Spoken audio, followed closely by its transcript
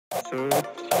So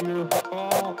it's your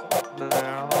fault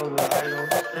now that I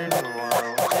don't stream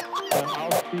tomorrow. But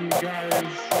I'll see you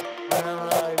guys whenever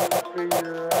I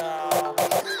figure out.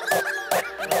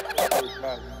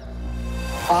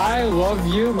 I love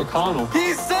you, McConnell.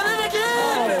 He said it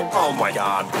again! Oh my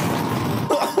god.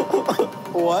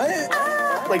 What?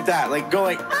 Ah. Like that, like go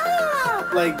like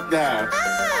that.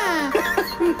 Ah.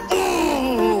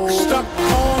 Stop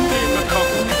calling me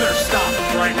McCool. You better stop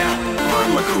right now.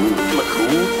 I'm Mccool?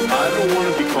 I don't want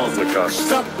to be called McCool.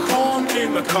 Stop calling me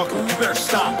McCool. You better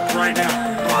stop right now.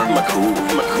 I'm Mccool?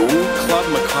 Club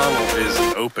McConnell is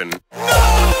open.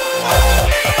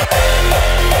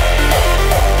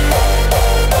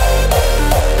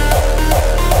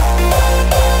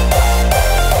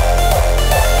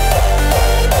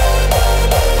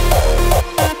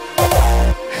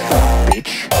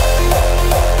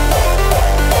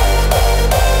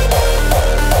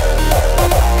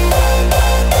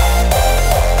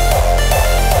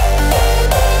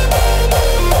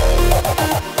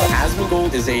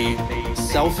 Is a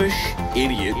selfish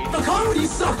idiot. McConnell, you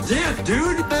suck dick,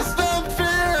 dude! That's not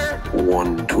fair!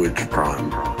 1 Twitch Prime,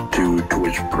 2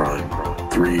 Twitch Prime,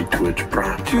 3 Twitch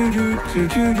Prime.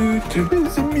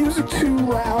 Is the music too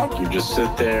loud? You just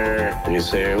sit there and you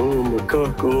say, oh,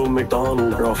 McCool,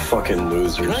 McDonald, you're all fucking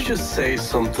losers. Can I just say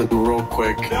something real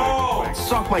quick? No!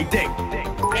 Suck my dick.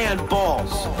 And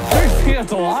balls.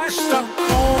 That's a lot. Stop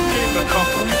calling me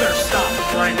McCool. You better stop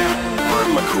right now.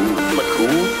 I'm Mccool?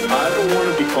 I don't want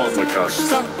to be called McCool.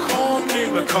 Stop calling me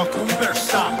McCool. You better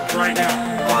stop right now.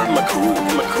 I'm Mccool?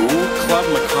 Club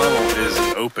McConnell is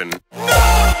open.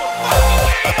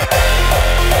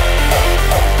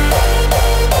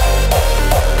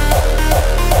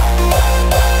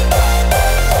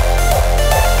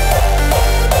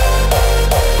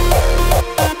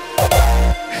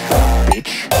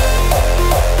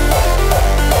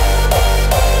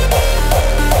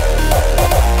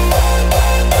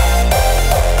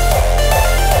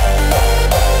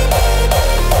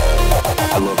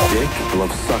 I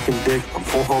love sucking dick. I'm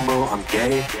full homo. I'm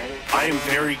gay. I am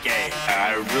very gay.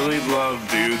 I really love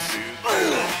dudes.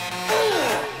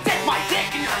 Stick my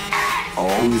dick in your ass!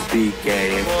 Always be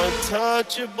gay. One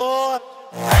touch it, boy.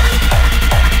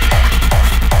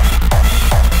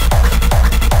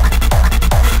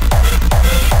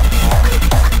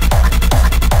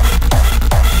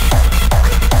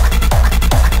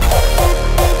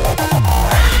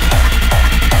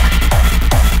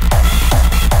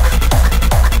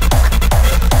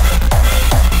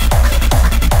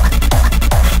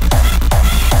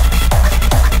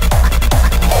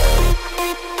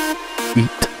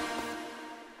 Eat.